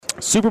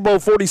Super Bowl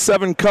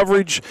 47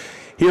 coverage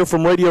here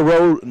from Radio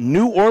Row,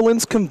 New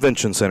Orleans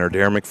Convention Center.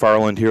 Darren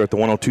McFarland here at the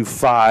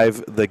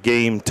 102.5 The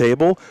Game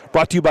Table.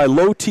 Brought to you by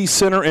Low T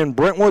Center in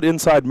Brentwood,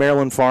 inside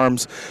Maryland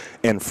Farms,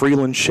 and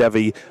Freeland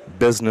Chevy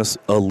Business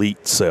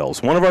Elite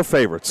Sales. One of our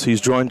favorites.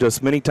 He's joined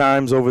us many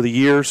times over the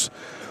years.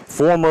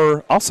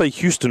 Former, I'll say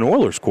Houston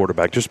Oilers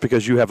quarterback, just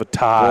because you have a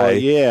tie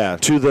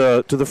to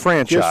the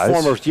franchise. Just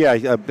former,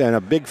 and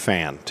a big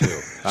fan, too.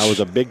 I was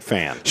a big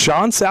fan.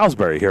 Sean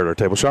Salisbury here at our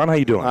table. Sean, how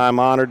you doing? I'm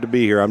honored to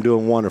be here. I'm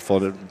doing wonderful.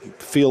 To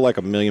feel like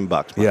 $1 million,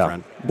 my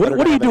friend. What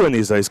are you doing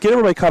these days? Get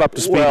everybody caught up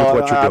to speed with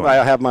what you're doing.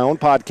 I have my own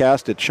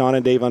podcast at Sean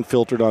and Dave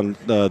Unfiltered on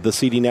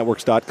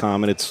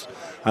thecdnetworks.com, and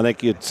I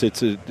think it's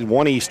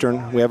 1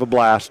 Eastern. We have a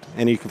blast,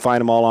 and you can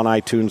find them all on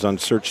iTunes on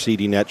search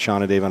CDNet,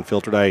 Sean and Dave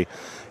Unfiltered. I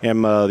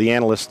am the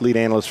lead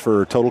analyst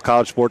for Total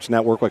College Sports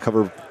Network. I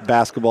cover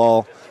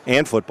basketball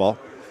and football,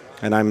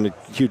 and I'm a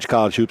huge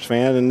college hoops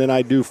fan. And then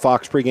I do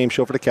Fox pregame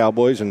show for the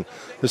Cowboys, and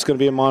this is going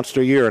to be a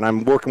monster year. And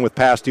I'm working with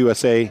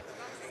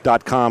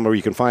PastUSA.com, where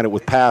you can find it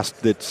with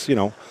Past. That's,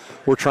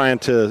 we're trying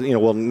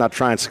to, not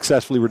trying,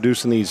 successfully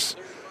reducing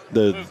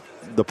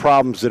the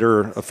problems that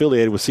are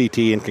affiliated with CT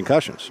and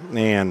concussions,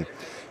 and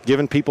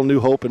giving people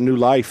new hope and new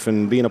life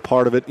and being a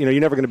part of it. You're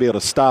never going to be able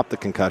to stop the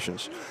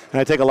concussions.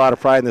 And I take a lot of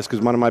pride in this because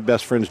one of my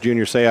best friends,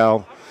 Junior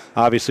Seau,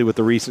 obviously with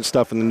the recent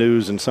stuff in the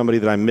news, and somebody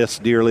that I miss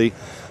dearly.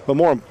 But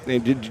more,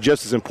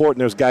 just as important,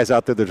 there's guys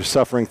out there that are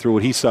suffering through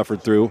what he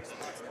suffered through,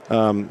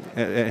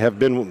 have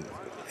been,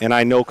 and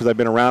I know because I've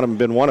been around him,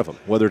 been one of them,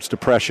 whether it's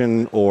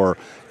depression or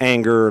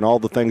anger and all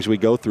the things we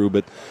go through.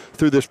 But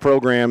through this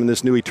program and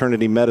this new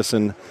Eternity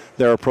Medicine,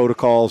 there are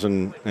protocols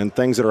and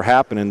things that are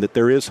happening that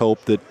there is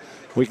hope that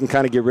we can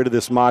kind of get rid of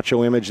this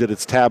macho image that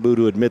it's taboo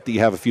to admit that you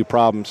have a few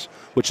problems,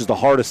 which is the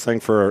hardest thing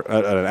for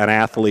an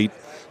athlete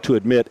to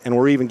admit. And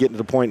we're even getting to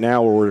the point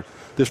now where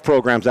this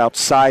program's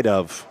outside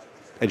of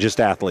just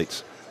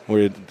athletes.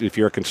 Where if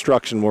you're a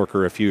construction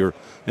worker, if you're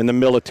in the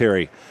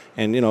military,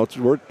 and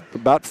we're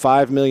about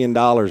 $5 million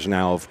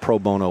now of pro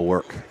bono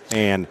work.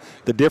 And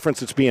the difference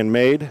that's being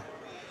made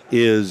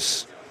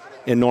is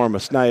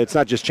enormous. Now, it's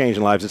not just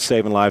changing lives, it's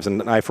saving lives,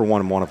 and I, for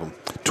one, am one of them.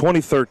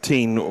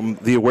 2013,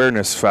 the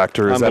awareness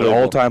factor is at an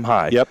all-time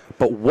high. Yep.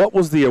 But what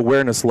was the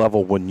awareness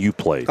level when you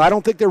played? I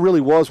don't think there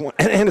really was one.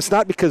 And it's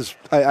not because,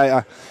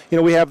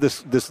 we have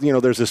this,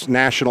 there's this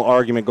national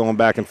argument going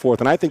back and forth,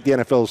 and I think the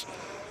NFL's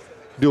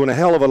doing a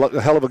hell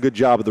of a good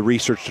job of the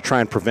research to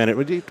try and prevent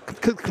it.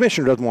 The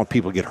commissioner doesn't want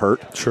people to get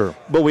hurt. Sure.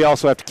 But we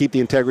also have to keep the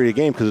integrity of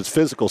the game because it's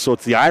physical, so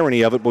it's the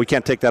irony of it, but we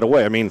can't take that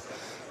away. I mean,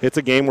 it's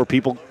a game where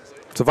people –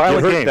 it's a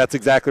violent game. That's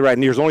exactly right.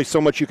 And there's only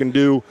so much you can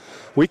do.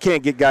 We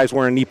can't get guys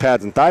wearing knee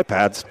pads and thigh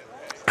pads.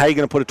 How are you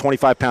going to put a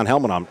 25-pound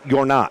helmet on?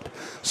 You're not.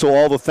 So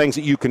all the things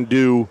that you can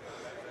do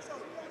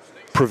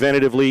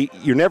preventatively,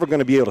 you're never going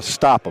to be able to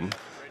stop them.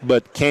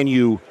 But can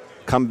you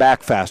come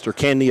back faster?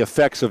 Can the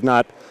effects of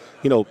not,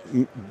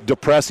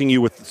 depressing you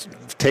with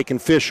taking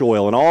fish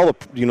oil and all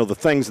the, the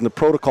things and the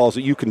protocols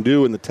that you can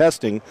do in the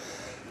testing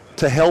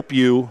to help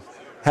you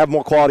have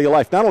more quality of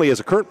life, not only as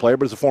a current player,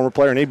 but as a former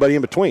player and anybody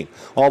in between,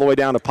 all the way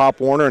down to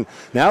Pop Warner. And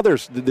now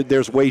there's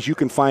ways you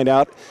can find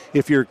out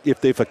if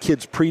a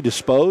kid's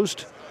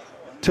predisposed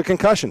to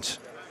concussions.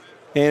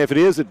 And if it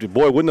is,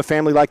 boy, wouldn't the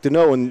family like to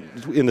know in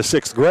the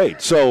 6th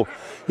grade? So,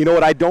 you know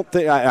what,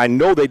 I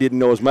know they didn't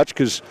know as much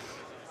because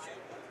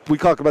we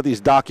talk about these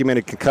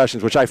documented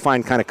concussions, which I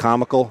find kind of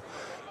comical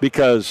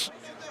because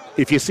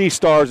if you see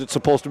stars, it's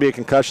supposed to be a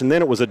concussion.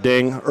 Then it was a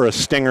ding or a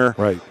stinger,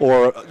 right?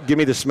 Or give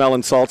me the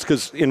smelling salts.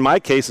 Because in my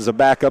case, as a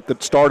backup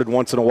that started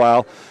once in a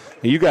while,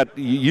 you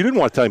didn't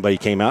want to tell anybody you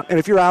came out. And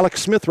if you're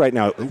Alex Smith right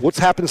now, what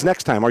happens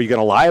next time? Are you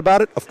going to lie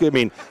about it? I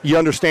mean, you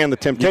understand the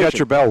temptation. You got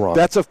your bell rung.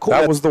 That's of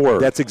course. That was the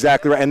word. That's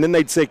exactly right. And then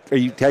they'd say,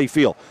 how you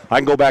feel? I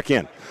can go back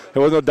in.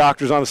 There was no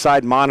doctors on the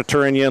side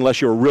monitoring you unless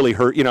you were really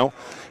hurt,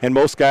 And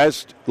most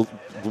guys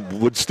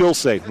would still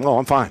say, "Oh,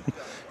 I'm fine."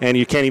 And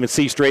you can't even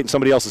see straight, and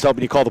somebody else is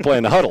helping you call the play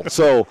in the huddle.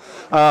 So,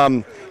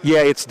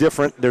 it's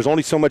different. There's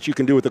only so much you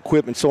can do with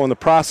equipment. So in the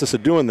process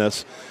of doing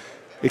this,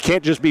 it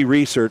can't just be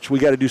research. We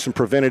got to do some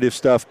preventative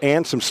stuff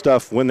and some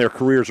stuff when their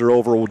careers are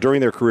over or during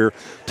their career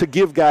to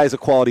give guys a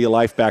quality of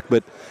life back.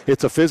 But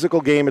it's a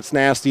physical game. It's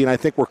nasty, and I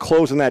think we're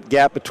closing that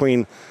gap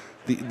between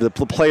the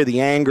play of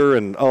the anger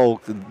and,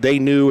 they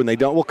knew and they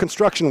don't. Well,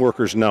 construction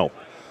workers know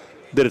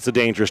that it's a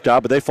dangerous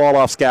job, but they fall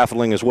off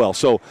scaffolding as well.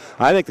 So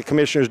I think the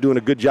commissioner is doing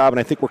a good job, and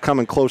I think we're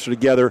coming closer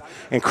together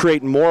and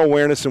creating more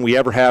awareness than we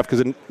ever have.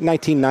 Because in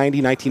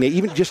 1990, 1980,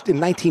 even just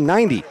in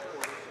 1990,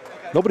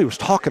 nobody was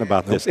talking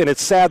about this. And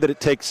it's sad that it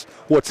takes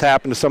what's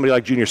happened to somebody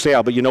like Junior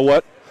Seau. But you know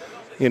what?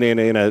 In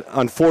an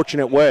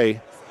unfortunate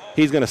way,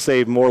 he's going to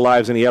save more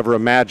lives than he ever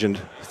imagined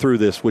through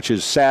this, which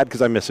is sad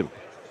because I miss him.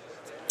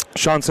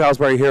 Sean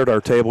Salisbury here at our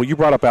table. You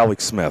brought up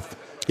Alex Smith.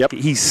 Yep.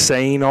 He's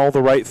saying all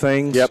the right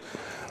things. Yep.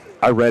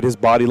 I read his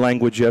body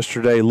language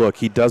yesterday. Look,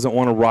 he doesn't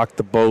want to rock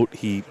the boat.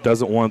 He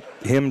doesn't want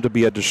him to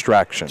be a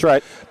distraction. That's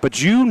right.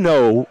 But you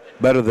know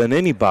better than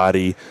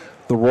anybody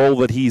the role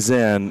that he's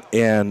in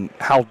and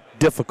how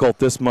difficult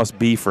this must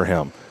be for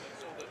him.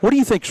 What do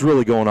you think is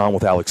really going on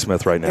with Alex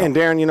Smith right now? And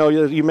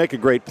Darren, you make a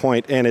great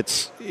point, and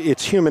it's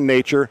human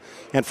nature.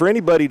 And for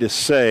anybody to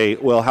say,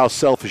 well, how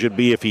selfish it'd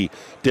be if he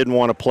didn't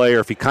want to play, or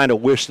if he kind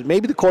of wished that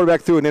maybe the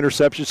quarterback threw an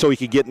interception so he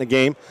could get in the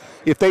game,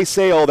 if they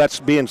say, oh, that's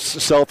being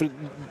selfish,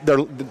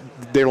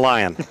 they're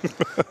lying.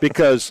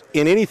 Because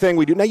in anything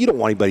we do, now you don't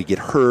want anybody to get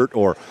hurt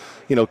or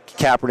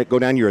Kaepernick go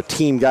down. You're a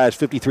team, guys,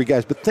 53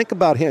 guys. But think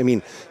about him. I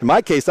mean, in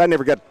my case, I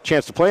never got a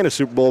chance to play in a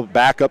Super Bowl,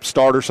 backup,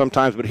 starter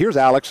sometimes. But here's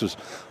Alex, who's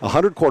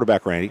 100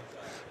 quarterback ranking.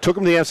 Took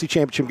him to the NFC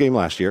Championship game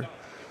last year.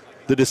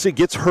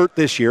 Gets hurt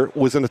this year.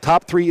 Was in the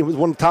top 3. Was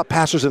one of the top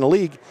passers in the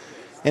league,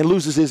 and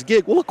loses his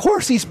gig. Well, of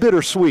course he's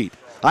bittersweet.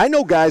 I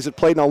know guys that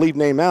played, and I'll leave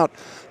name out,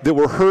 that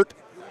were hurt,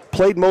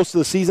 played most of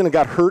the season and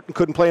got hurt and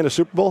couldn't play in the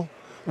Super Bowl.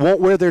 Won't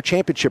wear their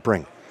championship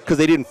ring because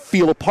they didn't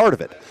feel a part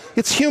of it.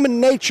 It's human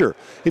nature.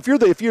 If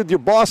your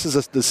boss is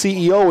the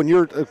CEO and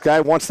your guy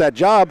wants that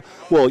job,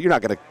 well, you're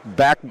not going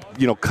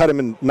to cut him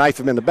and knife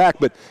him in the back.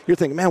 But you're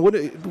thinking, man,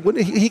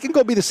 he can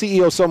go be the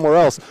CEO somewhere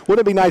else. Wouldn't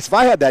it be nice if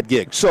I had that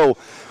gig? So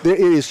it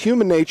is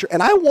human nature,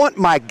 and I want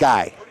my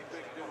guy.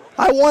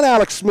 I want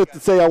Alex Smith to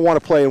say I want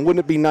to play, and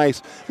wouldn't it be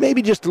nice?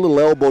 Maybe just a little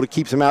elbow to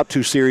keep him out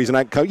 2 series, and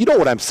I can come. You know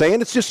what I'm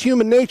saying? It's just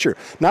human nature,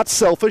 not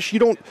selfish. You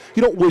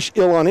don't wish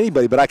ill on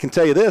anybody, but I can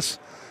tell you this.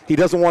 He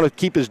doesn't want to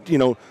keep his,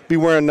 be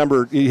wearing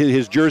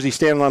his jersey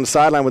standing on the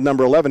sideline with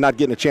number 11, not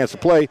getting a chance to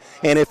play.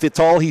 And if it's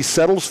all he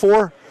settles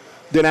for,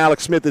 then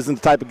Alex Smith isn't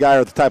the type of guy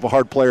or the type of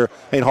hard player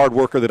and hard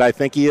worker that I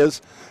think he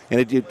is. And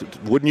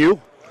wouldn't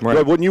you?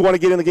 Right. Wouldn't you want to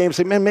get in the game and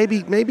say, man,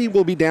 maybe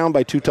we'll be down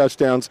by 2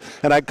 touchdowns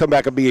and I'd come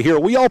back and be a hero?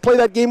 We all play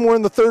that game when we're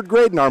in the 3rd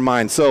grade in our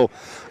minds. So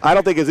I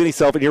don't think there's any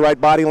self. And you're right,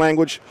 body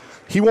language.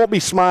 He won't be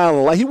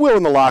smiling. He will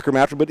in the locker room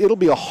after, but it'll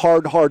be a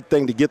hard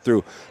thing to get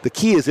through. The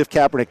key is if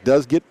Kaepernick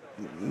does get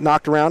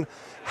knocked around,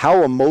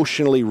 how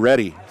emotionally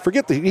ready.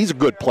 He's a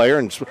good player,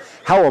 and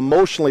how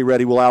emotionally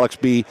ready will Alex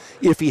be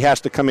if he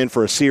has to come in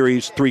for a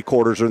series, 3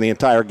 quarters, or the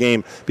entire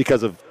game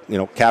because of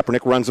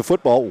Kaepernick runs the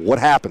football. What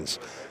happens?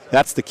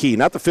 That's the key,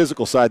 not the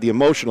physical side, the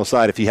emotional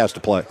side if he has to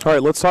play. All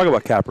right, let's talk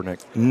about Kaepernick.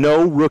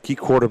 No rookie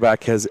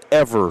quarterback has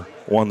ever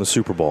won the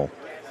Super Bowl.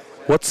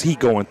 What's he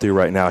going through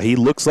right now? He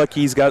looks like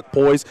he's got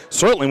poise.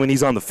 Certainly when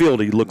he's on the field,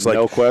 he looks like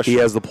he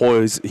has the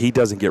poise. He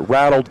doesn't get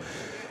rattled.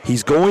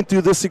 He's going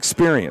through this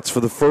experience for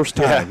the first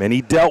time, and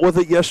he dealt with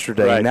it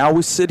yesterday. Right. Now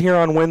we sit here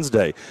on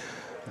Wednesday.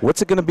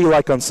 What's it going to be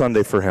like on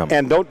Sunday for him?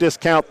 And don't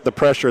discount the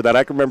pressure that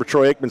I can remember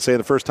Troy Aikman saying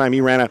the first time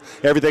he ran out,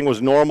 everything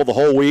was normal the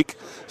whole week,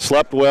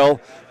 slept well,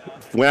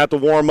 went out to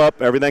warm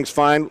up, everything's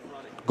fine.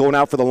 Going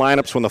out for the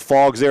lineups when the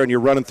fog's there and you're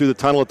running through the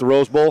tunnel at the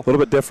Rose Bowl. A little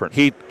bit different.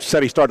 He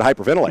said he started to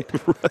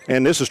hyperventilate. Right.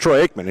 And this is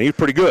Troy Aikman, and he's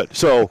pretty good.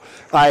 So,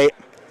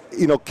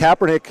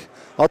 Kaepernick,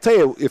 I'll tell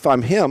you, if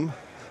I'm him,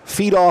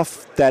 feed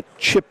off that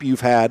chip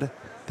you've had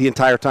the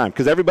entire time.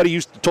 Because everybody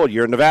told you,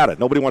 you're in Nevada.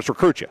 Nobody wants to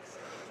recruit you.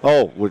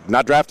 Oh, we're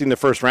not drafting the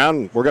first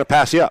round. We're going to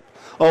pass you up.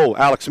 Oh,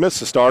 Alex Smith's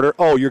the starter.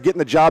 Oh, you're getting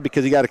the job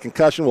because he got a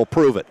concussion. We'll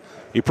prove it.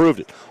 He proved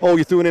it. Oh,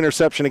 you threw an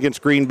interception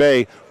against Green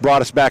Bay,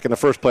 brought us back in the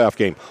first playoff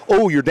game.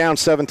 Oh, you're down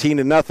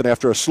 17-0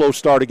 after a slow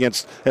start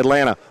against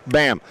Atlanta.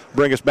 Bam,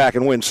 bring us back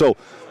and win. So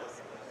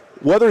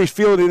whether he's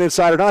feeling it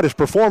inside or not, his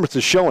performance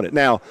is showing it.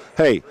 Now,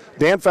 hey,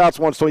 Dan Fouts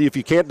once told you if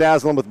you can't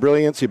dazzle him with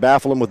brilliance, you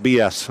baffle him with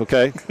BS.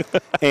 Okay,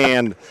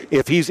 and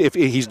if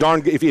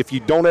you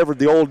don't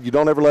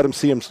ever let him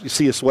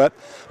see a sweat.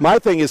 My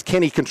thing is,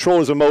 can he control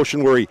his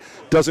emotion where he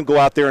doesn't go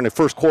out there in the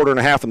first quarter and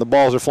a half and the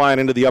balls are flying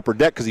into the upper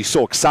deck because he's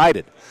so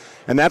excited.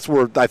 And that's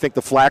where I think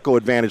the Flacco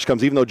advantage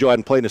comes. Even though Joe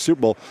hadn't played in the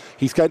Super Bowl,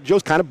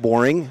 Joe's kind of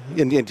boring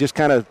and just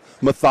kind of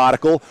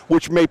methodical,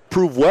 which may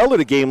prove well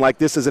in a game like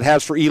this as it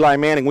has for Eli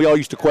Manning. We all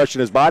used to question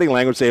his body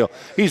language, say, oh,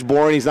 he's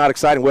boring, he's not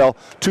exciting. Well,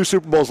 2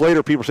 Super Bowls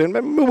later, people are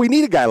saying, we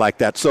need a guy like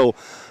that. So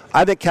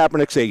I think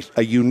Kaepernick's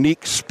a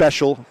unique,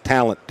 special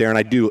talent, Darren.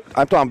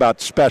 I'm talking about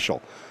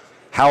special.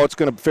 How it's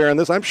going to fare in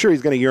this, I'm sure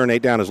he's going to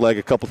urinate down his leg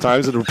a couple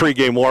times in a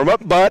pregame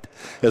warm-up, but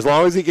as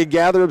long as he can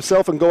gather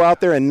himself and go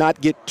out there and not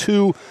get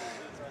too –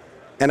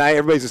 and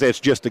everybody's going to say it's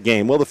just a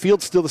game. Well, the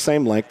field's still the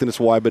same length, and it's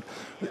wide, but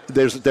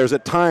there's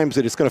at times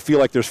that it's going to feel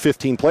like there's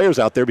 15 players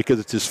out there because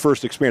it's his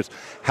first experience.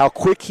 How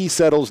quick he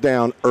settles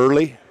down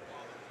early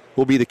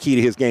will be the key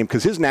to his game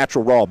because his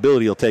natural raw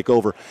ability will take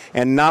over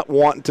and not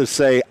wanting to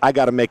say, I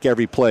got to make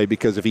every play,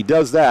 because if he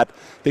does that,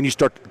 then you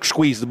start to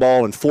squeeze the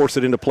ball and force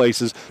it into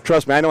places.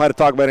 Trust me, I know how to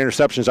talk about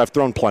interceptions. I've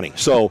thrown plenty.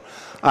 So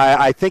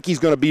I think he's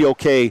going to be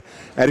okay,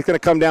 and it's going to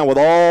come down with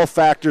all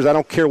factors. I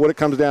don't care what it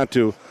comes down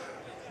to.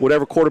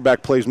 Whatever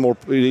quarterback plays more,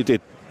 you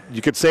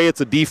could say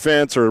it's a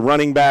defense or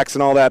running backs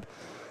and all that.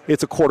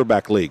 It's a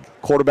quarterback league.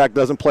 Quarterback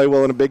doesn't play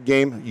well in a big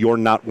game, you're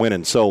not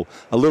winning. So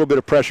a little bit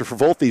of pressure for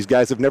both these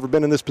guys have never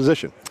been in this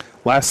position.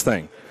 Last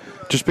thing,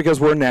 just because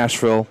we're in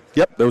Nashville,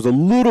 there was a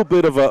little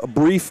bit of a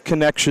brief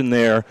connection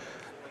there,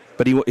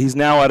 but he's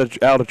now out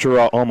at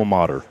your alma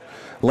mater.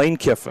 Lane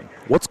Kiffin,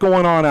 what's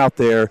going on out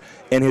there?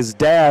 And his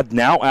dad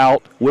now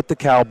out with the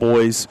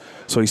Cowboys.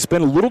 So he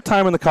spent a little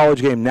time in the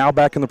college game, now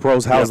back in the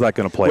pros. How's that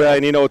going to play? Well,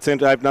 and it's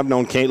I've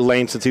known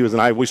Lane since he was in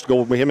high. We used to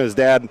go with him and his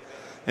dad.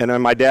 And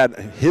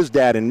then his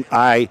dad and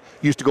I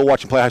used to go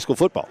watch him play high school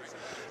football.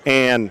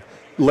 And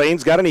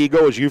Lane's got an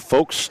ego, as you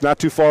folks not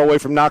too far away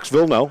from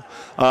Knoxville know.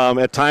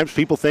 At times,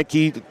 people think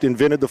he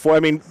invented the four. I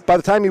mean, by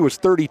the time he was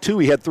 32,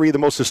 he had 3 of the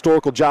most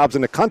historical jobs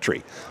in the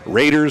country: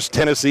 Raiders,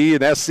 Tennessee,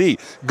 and SC.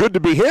 Good to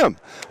be him.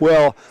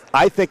 Well,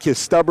 I think his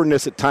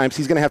stubbornness at times,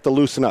 he's going to have to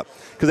loosen up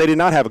because they did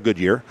not have a good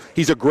year.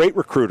 He's a great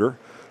recruiter,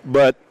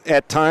 but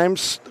at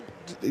times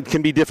it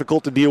can be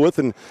difficult to deal with,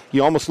 and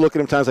you almost look at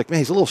him times like, man,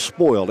 he's a little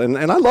spoiled. And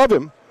I love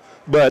him,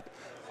 but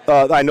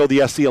I know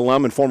the SC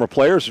alum and former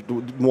players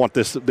want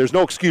this. There's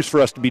no excuse for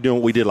us to be doing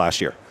what we did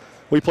last year.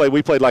 We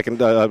played like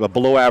a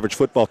below-average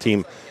football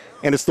team,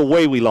 and it's the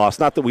way we lost.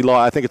 Not that we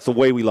lost. I think it's the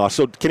way we lost.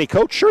 So can he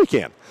coach? Sure he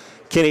can.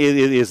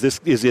 Is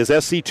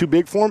SC too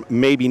big for him?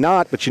 Maybe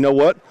not, but you know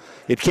what?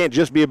 It can't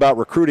just be about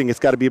recruiting. It's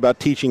got to be about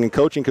teaching and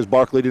coaching because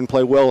Barkley didn't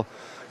play well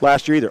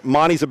last year either.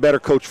 Monty's a better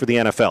coach for the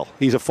NFL.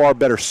 He's a far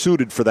better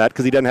suited for that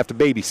because he doesn't have to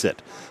babysit.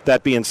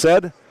 That being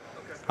said,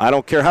 I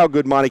don't care how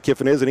good Monty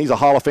Kiffin is, and he's a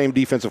Hall of Fame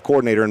defensive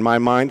coordinator in my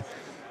mind.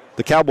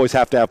 The Cowboys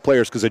have to have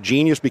players because a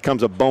genius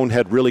becomes a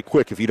bonehead really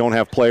quick if you don't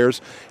have players,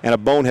 and a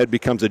bonehead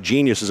becomes a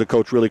genius as a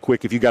coach really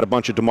quick if you got a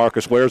bunch of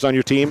DeMarcus Wares on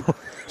your team.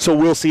 So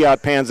we'll see how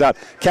it pans out.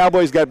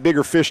 Cowboys got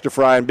bigger fish to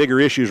fry and bigger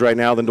issues right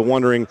now than to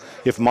wondering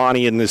if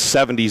Monty in his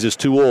 70s is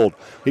too old.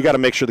 You got to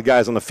make sure the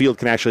guys on the field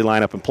can actually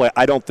line up and play.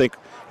 I don't think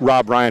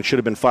Rob Ryan should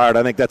have been fired.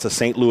 I think that's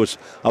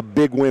a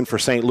big win for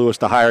St. Louis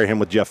to hire him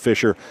with Jeff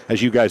Fisher.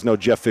 As you guys know,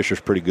 Jeff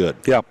Fisher's pretty good.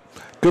 Yeah.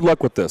 Good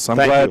luck with this. I'm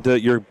glad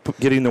you're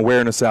getting the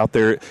awareness out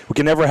there. We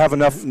can never have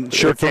enough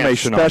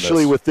information on this.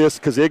 Especially with this,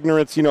 because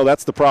ignorance,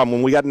 that's the problem.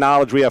 When we got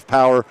knowledge, we have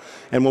power,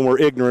 and when we're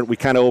ignorant, we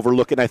kind of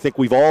overlook it. And I think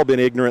we've all been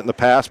ignorant in the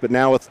past, but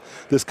now with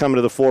this coming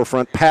to the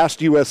forefront,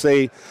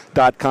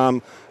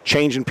 pastusa.com,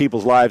 changing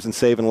people's lives and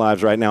saving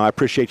lives right now. I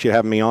appreciate you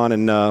having me on,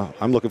 and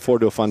I'm looking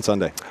forward to a fun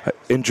Sunday.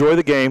 Enjoy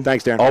the game.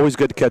 Thanks, Darren. Always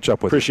good to catch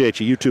up with you. Appreciate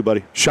you. You too,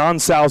 buddy. Sean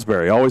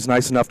Salisbury, always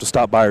nice enough to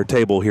stop by our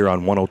table here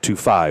on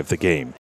 102.5 The Game.